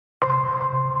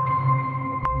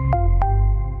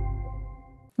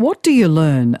What do you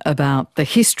learn about the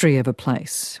history of a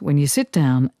place when you sit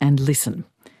down and listen?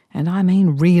 And I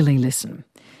mean really listen.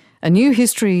 A new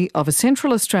history of a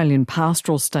Central Australian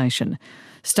pastoral station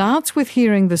starts with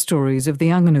hearing the stories of the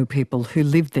Anangu people who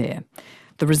lived there.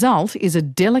 The result is a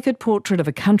delicate portrait of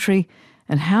a country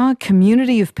and how a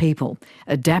community of people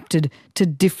adapted to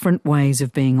different ways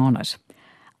of being on it.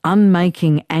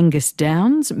 Unmaking Angus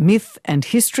Downs, Myth and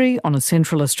History on a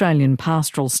Central Australian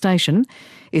Pastoral Station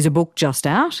is a book just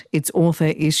out. Its author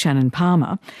is Shannon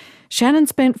Palmer. Shannon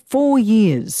spent 4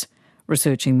 years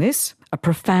researching this, a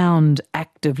profound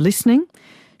act of listening.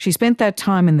 She spent that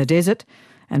time in the desert,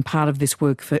 and part of this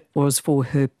work was for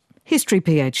her history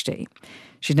PhD.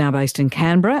 She's now based in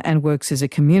Canberra and works as a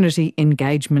community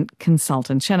engagement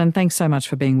consultant. Shannon, thanks so much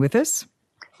for being with us.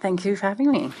 Thank you for having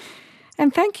me.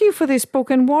 And thank you for this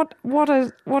book. And what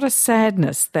a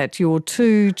sadness that your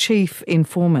two chief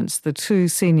informants, the two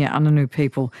senior Anangu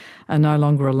people, are no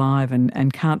longer alive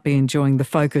and can't be enjoying the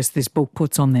focus this book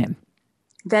puts on them.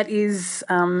 That is,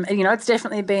 it's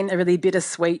definitely been a really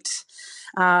bittersweet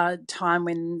time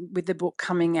with the book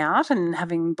coming out and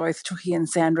having both Chuki and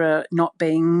Sandra not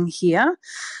being here.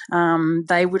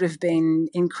 They would have been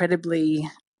incredibly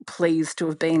pleased to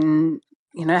have been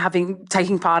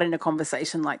taking part in a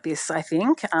conversation like this, I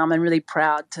think, and really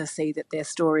proud to see that their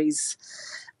stories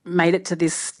made it to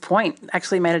this point,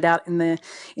 actually made it out in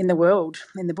the world,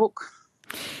 in the book.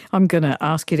 I'm going to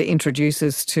ask you to introduce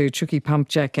us to Chuki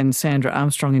Pumpjack and Sandra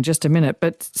Armstrong in just a minute,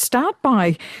 but start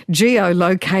by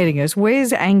geolocating us.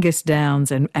 Where's Angus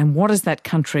Downs and what does that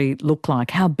country look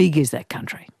like? How big is that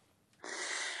country?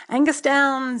 Angus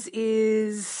Downs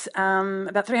is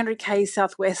about 300 km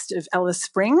southwest of Alice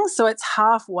Springs, so it's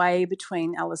halfway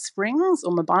between Alice Springs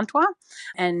or Mparntwe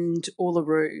and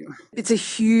Uluru. It's a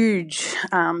huge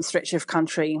stretch of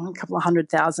country, a couple of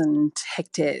 100,000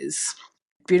 hectares.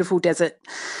 Beautiful desert,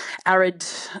 arid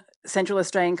Central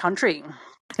Australian country.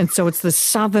 And so it's the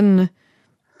southern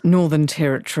Northern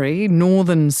Territory,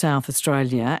 northern South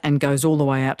Australia, and goes all the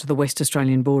way out to the West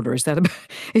Australian border. Is that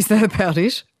about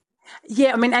it?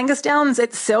 Yeah, Angus Downs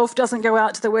itself doesn't go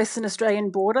out to the Western Australian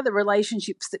border. The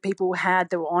relationships that people had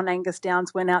that were on Angus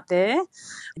Downs went out there,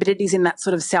 but it is in that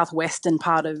sort of southwestern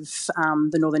part of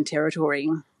the Northern Territory.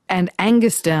 And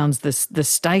Angus Downs, the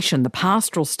station, the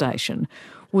pastoral station,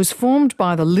 was formed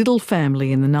by the Little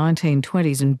family in the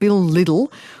 1920s, and Bill Little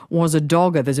was a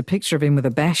dogger. There's a picture of him with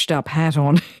a bashed-up hat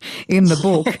on in the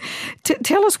book.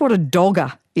 Tell us what a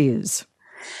dogger is.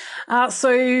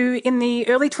 So in the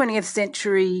early 20th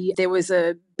century, there was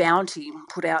a bounty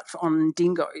put out on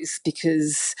dingoes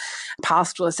because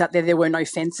pastoralists out there were no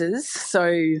fences.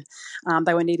 So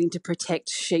they were needing to protect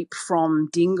sheep from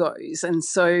dingoes. And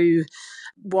so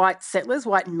white settlers,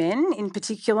 white men in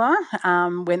particular,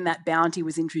 when that bounty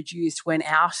was introduced, went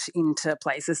out into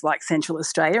places like Central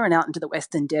Australia and out into the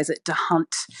Western Desert to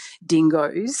hunt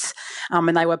dingoes,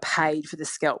 and they were paid for the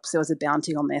scalps. There was a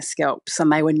bounty on their scalps,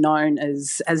 and they were known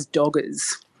as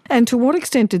doggers. And to what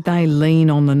extent did they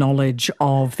lean on the knowledge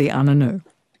of the Anangu?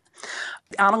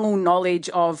 Anangu knowledge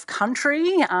of country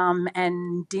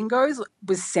and dingoes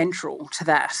was central to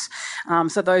that.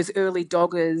 So those early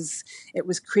doggers, it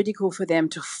was critical for them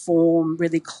to form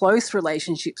really close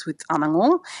relationships with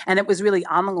Anangu, and it was really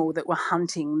Anangu that were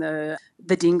hunting the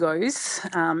dingoes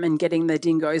and getting the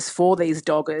dingoes for these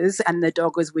doggers, and the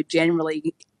doggers would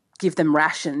generally give them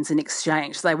rations in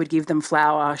exchange. So they would give them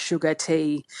flour, sugar,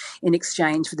 tea in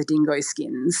exchange for the dingo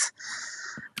skins.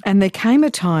 And there came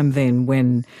a time then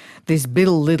when this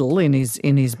Bill Little in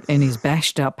his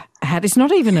bashed up hat, it's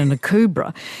not even an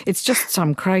akubra, it's just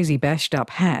some crazy bashed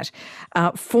up hat,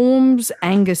 forms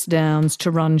Angus Downs to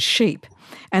run sheep.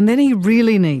 And then he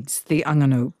really needs the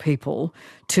Anangu people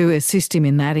to assist him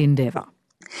in that endeavour.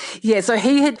 Yeah, so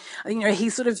his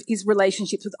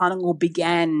relationships with Anangu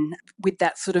began with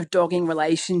that sort of dogging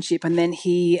relationship, and then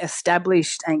he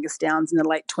established Angus Downs in the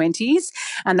late 20s,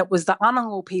 and it was the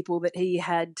Anangu people that he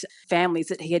had, families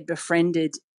that he had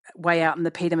befriended way out in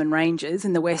the Peterman Ranges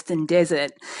in the Western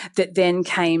Desert, that then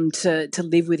came to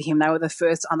live with him. They were the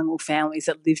first Anangu families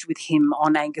that lived with him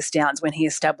on Angus Downs when he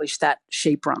established that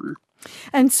sheep run.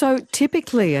 And so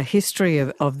typically a history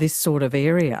of this sort of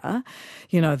area,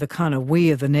 the kind of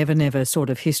We Are the Never Never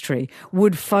sort of history,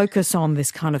 would focus on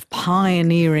this kind of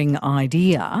pioneering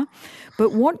idea.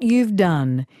 But what you've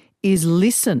done is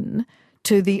listen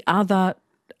to the other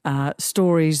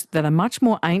stories that are much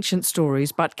more ancient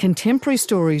stories, but contemporary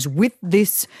stories with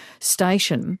this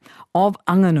station of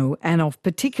Anangu and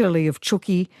particularly of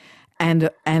Chuki and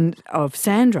of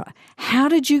Sandra. How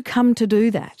did you come to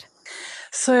do that?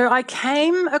 So I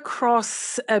came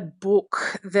across a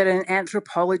book that an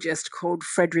anthropologist called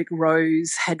Frederick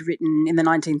Rose had written in the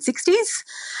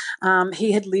 1960s.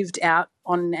 He had lived out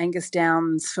on Angus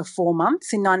Downs for 4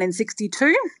 months in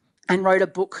 1962 and wrote a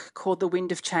book called The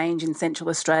Wind of Change in Central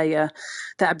Australia,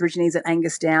 the Aborigines at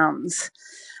Angus Downs.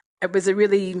 It was a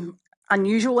really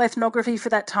unusual ethnography for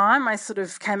that time. I sort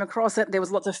of came across it. There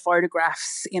was lots of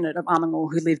photographs in it of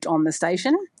Anangu who lived on the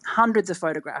station, hundreds of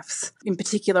photographs, in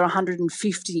particular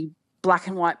 150 black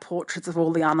and white portraits of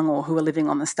all the Anangu who were living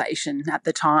on the station at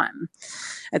the time.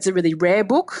 It's a really rare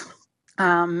book.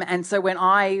 And so when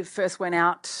I first went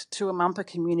out to a Mumpa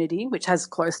community, which has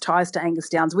close ties to Angus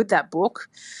Downs, with that book,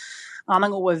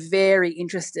 Anangu were very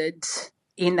interested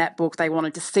in that book. They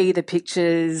wanted to see the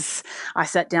pictures. I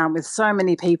sat down with so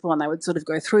many people and they would sort of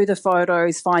go through the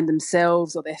photos, find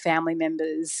themselves or their family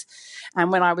members.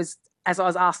 And as I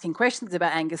was asking questions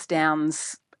about Angus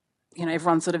Downs,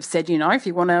 everyone sort of said, if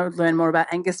you want to learn more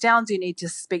about Angus Downs, you need to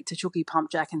speak to Chuki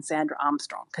Pumpjack and Sandra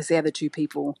Armstrong, because they're the two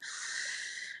people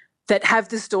that have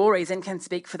the stories and can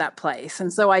speak for that place.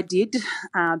 And so I did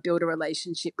build a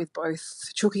relationship with both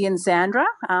Chuki and Sandra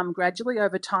gradually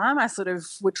over time. I sort of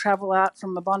would travel out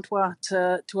from Mabantwa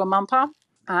to a Mumpa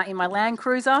in my Land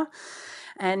Cruiser,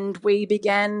 and we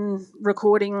began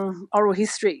recording oral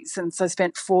histories. And so I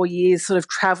spent 4 years sort of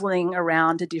travelling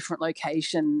around to different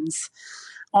locations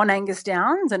on Angus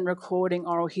Downs and recording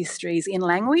oral histories in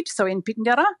language, so in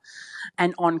Pitjantjatjara,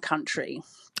 and on country.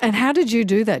 And how did you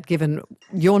do that, given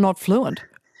you're not fluent?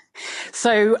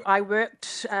 So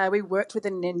we worked with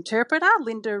an interpreter,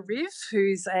 Linda Riv,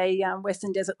 who's a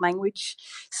Western Desert language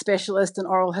specialist and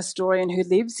oral historian who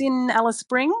lives in Alice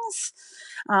Springs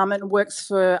and works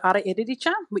for Ara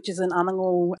Eriricha, which is an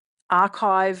Anangu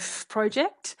archive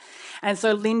project. And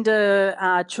so Linda,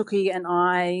 Chuki and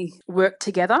I worked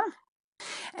together,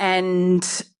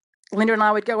 and Linda and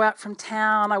I would go out from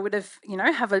town. I would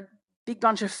have a big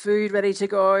bunch of food ready to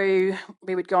go.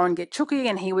 We would go and get Chuki,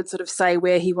 and he would sort of say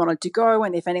where he wanted to go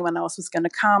and if anyone else was going to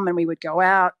come, and we would go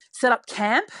out, set up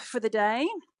camp for the day,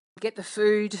 get the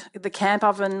food, the camp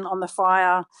oven on the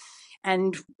fire,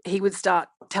 and he would start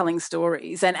telling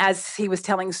stories. And as he was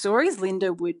telling stories,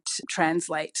 Linda would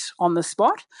translate on the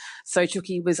spot. So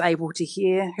Chuki was able to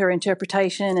hear her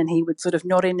interpretation, and he would sort of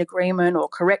nod in agreement or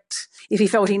correct if he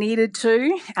felt he needed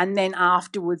to. And then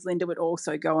afterwards, Linda would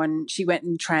also go and she went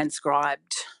and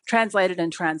translated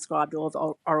and transcribed all of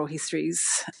the oral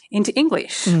histories into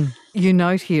English. You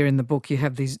note here in the book you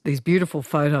have these beautiful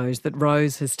photos that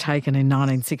Rose has taken in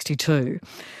 1962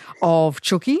 of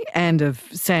Chuki and of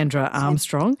Sandra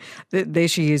Armstrong. There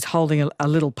she is holding a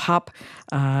little pup,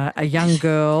 a young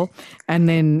girl, and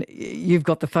then you've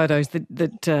got the photos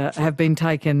that have been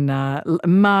taken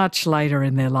much later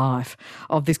in their life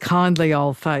of this kindly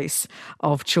old face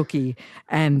of Chuki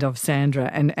and of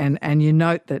Sandra. And you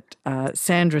note that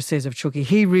Sandra says of Chuki,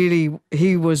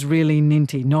 he was really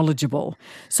ninty, knowledgeable.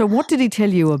 So what did he tell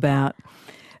you about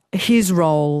his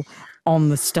role on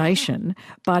the station,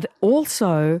 but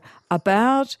also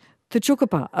about the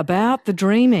Chukapa, about the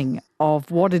dreaming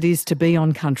of what it is to be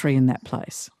on country in that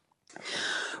place?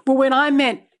 Well, when I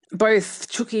met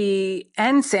both Chuki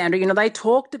and Sandra, they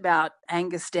talked about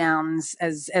Angus Downs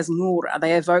as Ngura.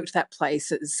 They evoked that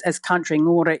place as country.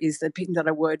 Ngura is the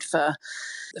Pitjantjatjara word for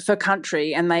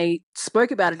country, and they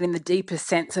spoke about it in the deepest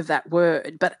sense of that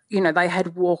word. But, they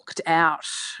had walked out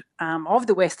of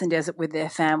the Western Desert with their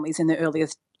families in the early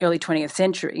 20th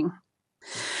century.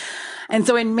 And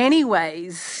so in many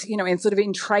ways,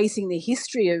 in tracing the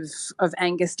history of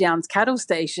Angus Downs Cattle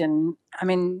Station,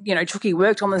 Chuki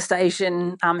worked on the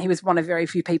station. He was one of very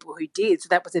few people who did. So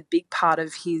that was a big part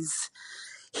of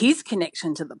his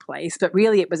connection to the place. But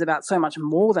really it was about so much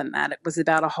more than that. It was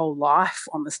about a whole life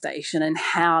on the station and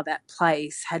how that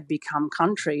place had become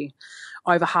country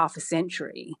over half a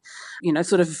century.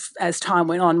 Sort of as time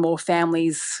went on, more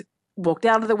families walked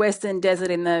out of the Western Desert.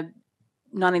 In the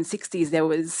 1960s, there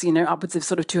was, upwards of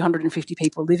sort of 250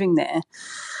 people living there.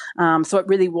 So it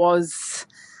really was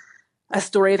a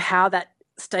story of how that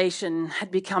station had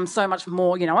become so much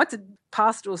more, it's a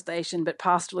pastoral station, but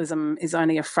pastoralism is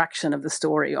only a fraction of the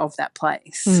story of that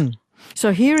place.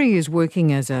 So here he is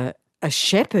working as a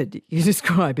shepherd, you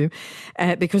describe him,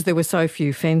 because there were so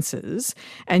few fences.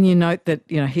 And you note that,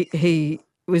 he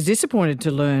was disappointed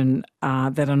to learn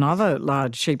that on other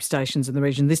large sheep stations in the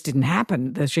region, this didn't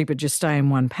happen. The sheep would just stay in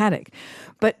one paddock.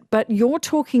 But you're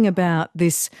talking about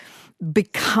this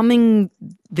becoming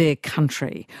their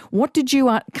country. What did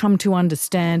you come to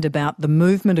understand about the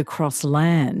movement across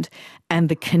land and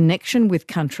the connection with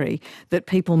country, that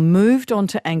people moved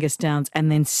onto Angus Downs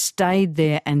and then stayed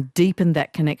there and deepened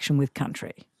that connection with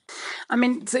country? I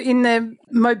mean, so in the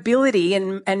mobility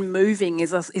and moving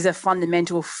is a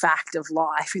fundamental fact of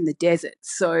life in the desert.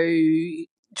 So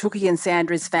Chuki and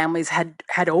Sandra's families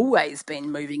had always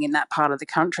been moving in that part of the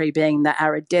country, being the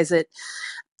arid desert.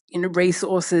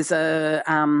 Resources are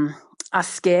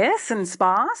scarce and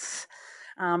sparse.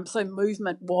 So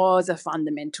movement was a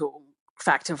fundamental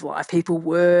fact of life. People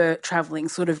were travelling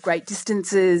sort of great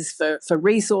distances for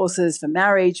resources, for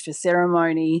marriage, for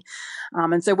ceremony.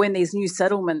 And so when these new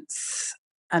settlements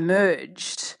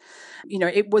emerged,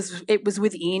 it was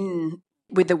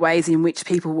with the ways in which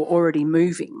people were already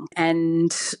moving.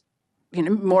 And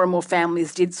more and more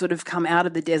families did sort of come out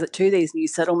of the desert to these new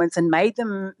settlements and made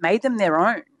them their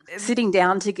own. Sitting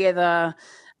down together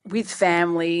with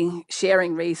family,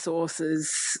 sharing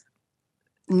resources,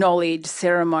 knowledge,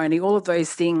 ceremony, all of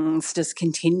those things just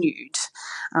continued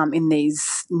in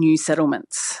these new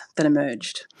settlements that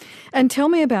emerged. And tell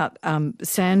me about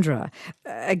Sandra.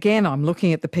 Again, I'm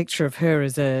looking at the picture of her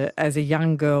as a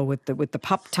young girl with the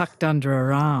pup tucked under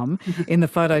her arm in the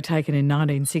photo taken in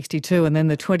 1962, and then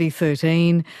the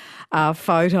 2013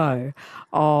 photo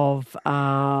of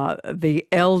the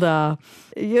elder,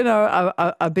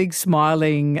 a big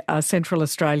smiling Central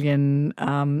Australian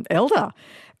elder.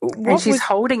 And she's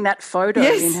holding that photo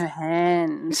in her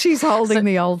hands. She's holding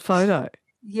the old photo.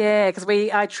 Yeah, because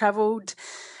I travelled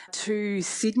to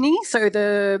Sydney. So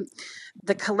the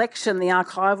collection, the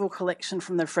archival collection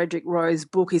from the Frederick Rose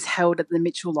book is held at the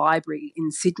Mitchell Library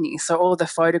in Sydney. So all the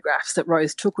photographs that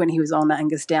Rose took when he was on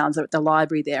Angus Downs are at the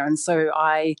library there. And so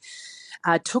I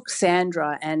took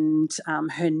Sandra and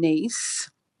her niece,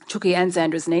 Chuki and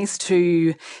Sandra's niece,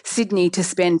 to Sydney to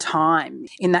spend time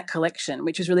in that collection,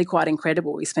 which was really quite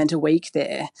incredible. We spent a week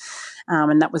there,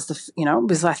 and that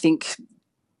was I think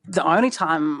the only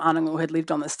time Anangu had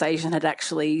lived on the station had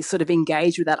actually sort of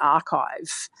engaged with that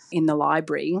archive in the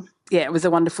library. Yeah, it was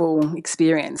a wonderful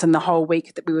experience, and the whole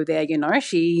week that we were there,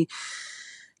 she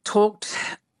talked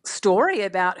story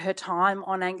about her time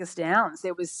on Angus Downs.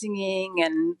 There was singing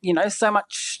and, so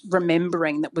much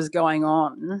remembering that was going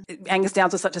on. Angus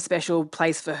Downs was such a special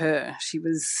place for her. She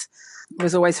was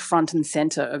always front and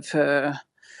centre of her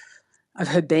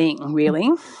being,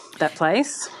 really, that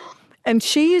place. And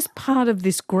she is part of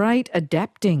this great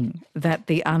adapting that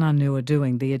the Anangu are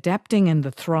doing, the adapting and the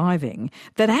thriving,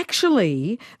 that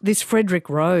actually this Frederick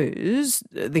Rose,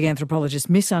 the anthropologist,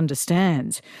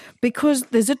 misunderstands, because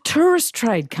there's a tourist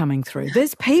trade coming through.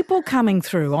 There's people coming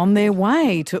through on their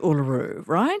way to Uluru,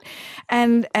 right?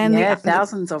 And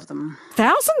thousands of them.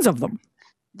 Thousands of them.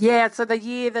 Yeah, so the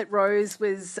year that Rose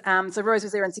was, Rose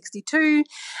was there in 1962,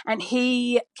 and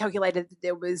he calculated that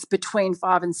there was between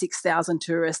 5,000 and 6,000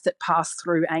 tourists that passed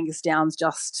through Angus Downs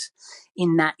just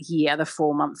in that year, the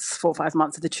 4 or 5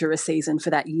 months of the tourist season for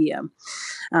that year.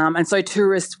 And so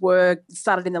tourists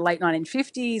started in the late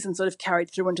 1950s and sort of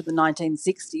carried through into the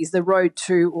 1960s. The road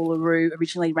to Uluru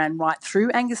originally ran right through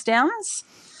Angus Downs,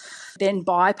 then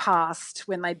bypassed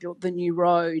when they built the new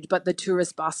road, but the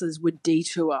tourist buses would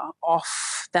detour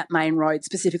off that main road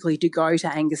specifically to go to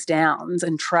Angus Downs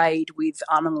and trade with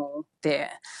Anangu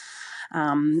there.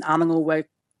 Anangu were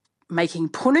making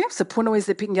punu. So punu is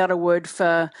the Pingara word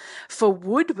for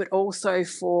wood, but also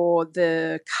for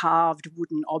the carved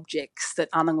wooden objects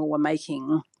that Anangu were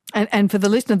making. And for the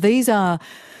listener,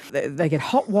 they get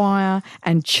hot wire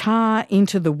and char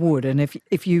into the wood. And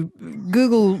if you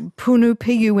Google punu,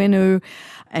 P-U-N-U,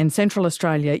 and Central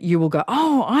Australia, you will go,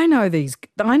 oh, I know these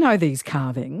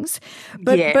carvings.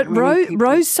 But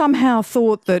Rose somehow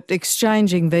thought that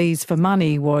exchanging these for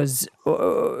money was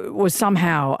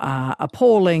somehow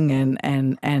appalling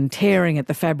and tearing at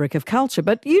the fabric of culture.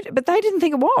 But they didn't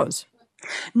think it was.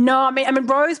 No, I mean,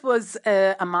 Rose was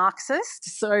a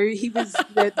Marxist, so he was.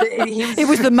 It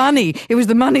was the money. It was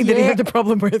the money that he had the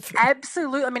problem with.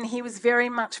 Absolutely. I mean, he was very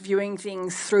much viewing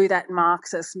things through that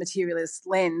Marxist materialist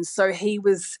lens. So he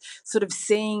was sort of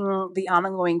seeing the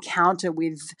Anangu encounter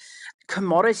with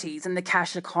commodities and the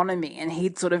cash economy, and he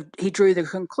drew the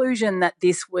conclusion that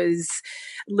this was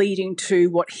leading to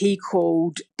what he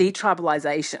called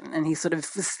detribalisation, and he sort of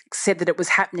said that it was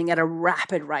happening at a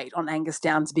rapid rate on Angus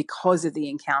Downs because of the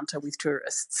encounter with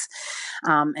tourists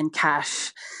and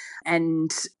cash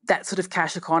and that sort of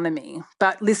cash economy.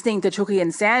 But listening to Chuki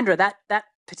and Sandra, that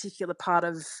particular part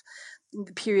of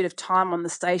the period of time on the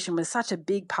station was such a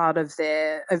big part of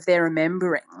their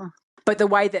remembering. But the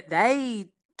way that they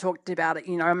talked about it,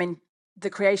 the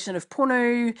creation of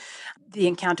Punu, the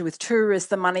encounter with tourists,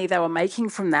 the money they were making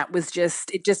from that was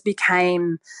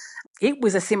it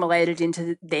was assimilated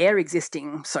into their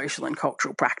existing social and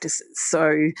cultural practices.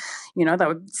 So, they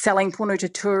were selling Punu to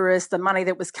tourists. The money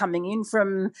that was coming in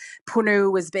from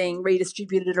Punu was being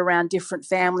redistributed around different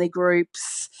family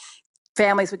groups.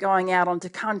 Families were going out onto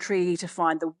country to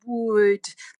find the wood.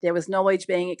 There was knowledge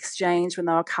being exchanged when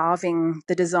they were carving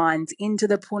the designs into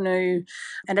the Punu.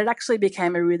 And it actually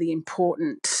became a really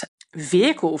important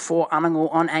vehicle for Anangu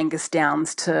on Angus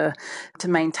Downs to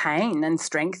maintain and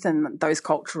strengthen those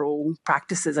cultural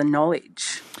practices and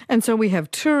knowledge. And so we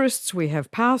have tourists, we have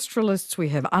pastoralists, we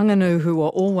have Anganu who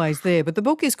are always there. But the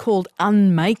book is called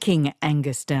Unmaking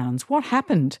Angus Downs. What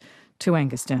happened to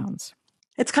Angus Downs?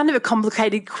 It's kind of a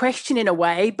complicated question in a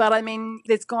way, but I mean,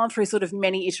 it's gone through sort of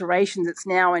many iterations. It's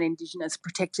now an Indigenous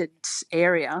protected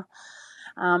area.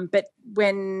 But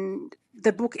when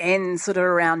the book ends sort of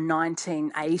around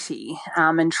 1980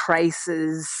 and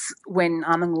traces when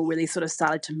Anangu really sort of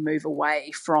started to move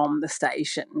away from the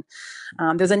station.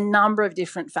 There's a number of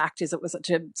different factors. It was such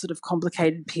a sort of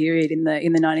complicated period in the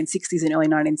 1960s and early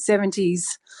 1970s.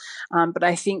 But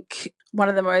I think one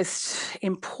of the most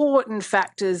important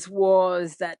factors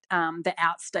was that the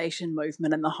outstation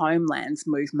movement and the homelands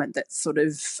movement that sort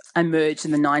of emerged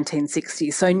in the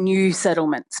 1960s. So new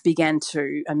settlements began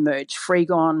to emerge.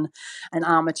 Freegon and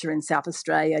Armature in South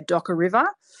Australia, Docker River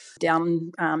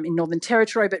down in Northern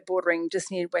Territory, but bordering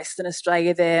just near Western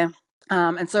Australia there.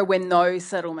 And so when those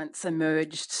settlements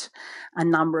emerged, a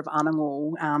number of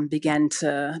Anangu began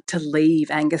to leave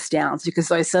Angus Downs because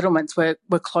those settlements were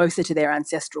closer to their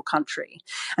ancestral country.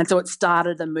 And so it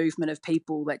started a movement of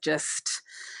people that just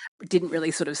didn't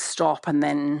really sort of stop, and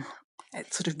then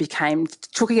it sort of became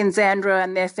Chuki and Zandra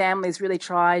and their families really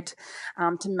tried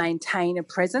to maintain a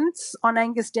presence on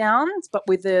Angus Downs, but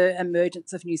with the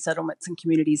emergence of new settlements and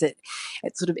communities, it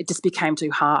just became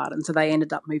too hard, and so they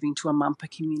ended up moving to a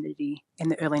Mumpa community in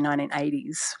the early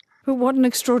 1980s. But what an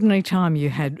extraordinary time you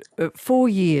had. 4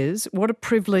 years, what a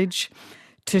privilege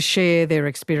to share their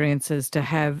experiences, to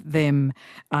have them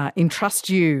entrust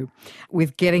you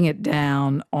with getting it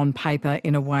down on paper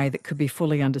in a way that could be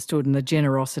fully understood, and the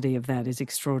generosity of that is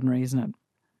extraordinary, isn't it?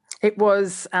 It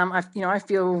was, I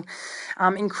feel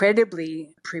incredibly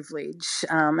privileged,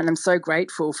 and I'm so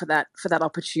grateful for that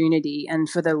opportunity and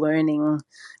for the learning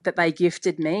that they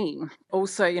gifted me.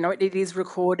 Also, it is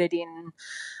recorded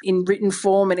in written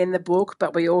form and in the book,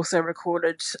 but we also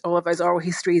recorded all of those oral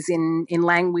histories in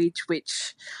language,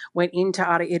 which went into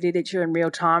Ari literature in real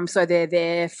time. So they're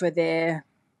there for their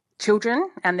children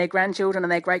and their grandchildren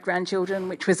and their great-grandchildren,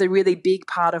 which was a really big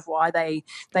part of why they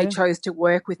chose to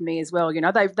work with me as well.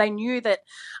 They knew that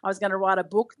I was going to write a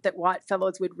book that white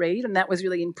fellows would read, and that was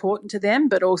really important to them,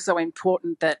 but also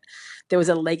important that there was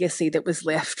a legacy that was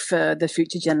left for the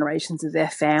future generations of their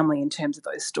family in terms of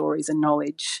those stories and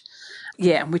knowledge,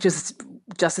 which is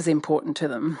just as important to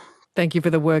them. Thank you for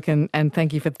the work, and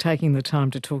thank you for taking the time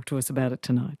to talk to us about it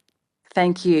tonight.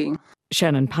 Thank you.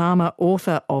 Shannon Palmer,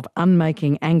 author of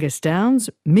Unmaking Angus Downs,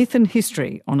 Myth and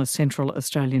History on a Central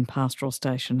Australian Pastoral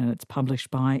Station, and it's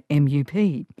published by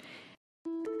MUP.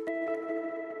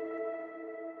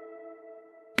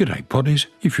 G'day potties.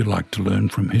 If you like to learn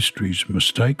from history's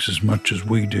mistakes as much as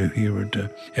we do here at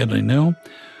LNL,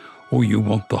 or you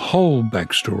want the whole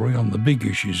backstory on the big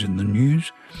issues in the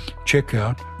news, check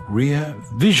out Rear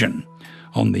Vision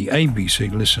on the ABC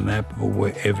Listen app or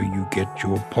wherever you get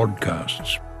your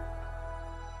podcasts.